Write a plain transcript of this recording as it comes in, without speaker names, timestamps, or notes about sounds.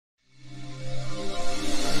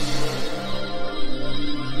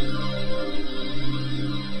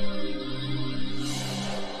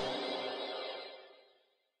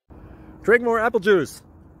drink more apple juice,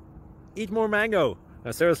 eat more mango.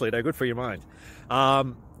 No, seriously, they're good for your mind.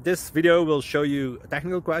 This video will show you a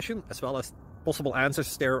technical question as well as possible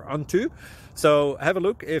answers thereunto. So have a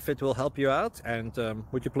look if it will help you out, and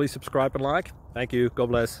would you please subscribe and like? Thank you. God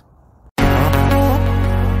bless.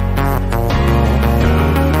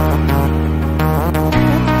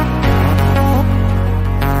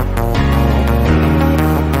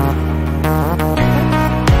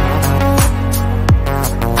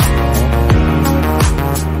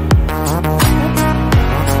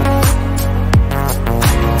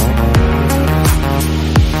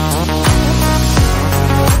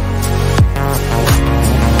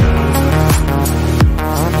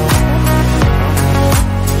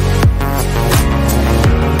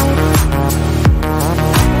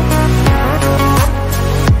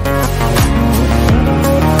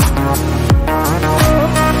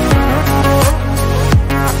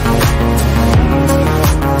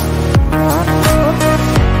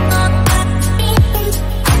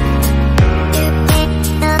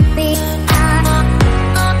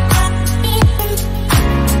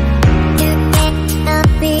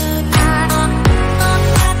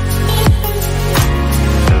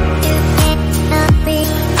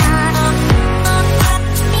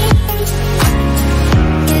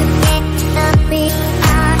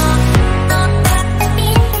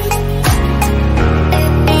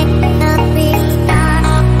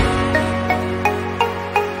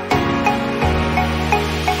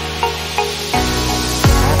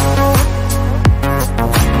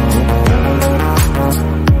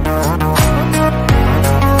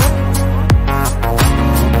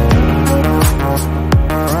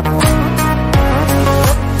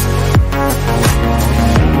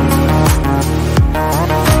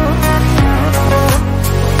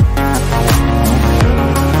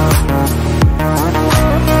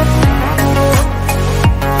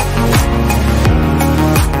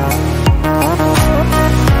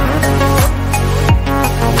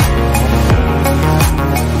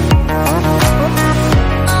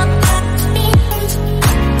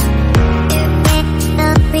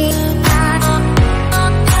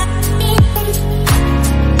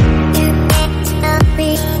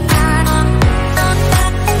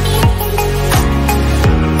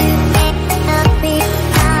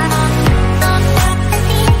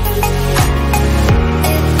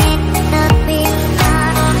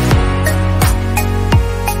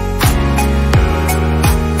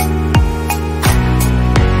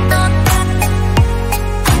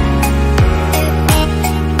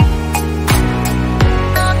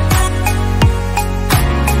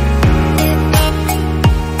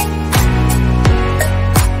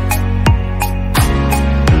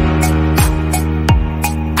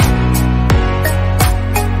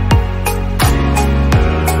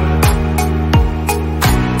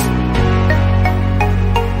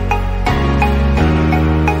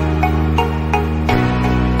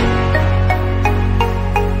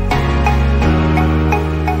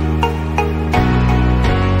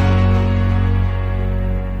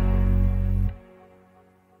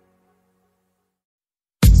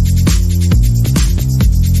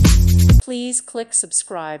 Please click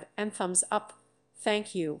subscribe and thumbs up.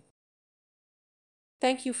 Thank you.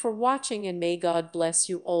 Thank you for watching, and may God bless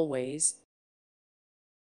you always.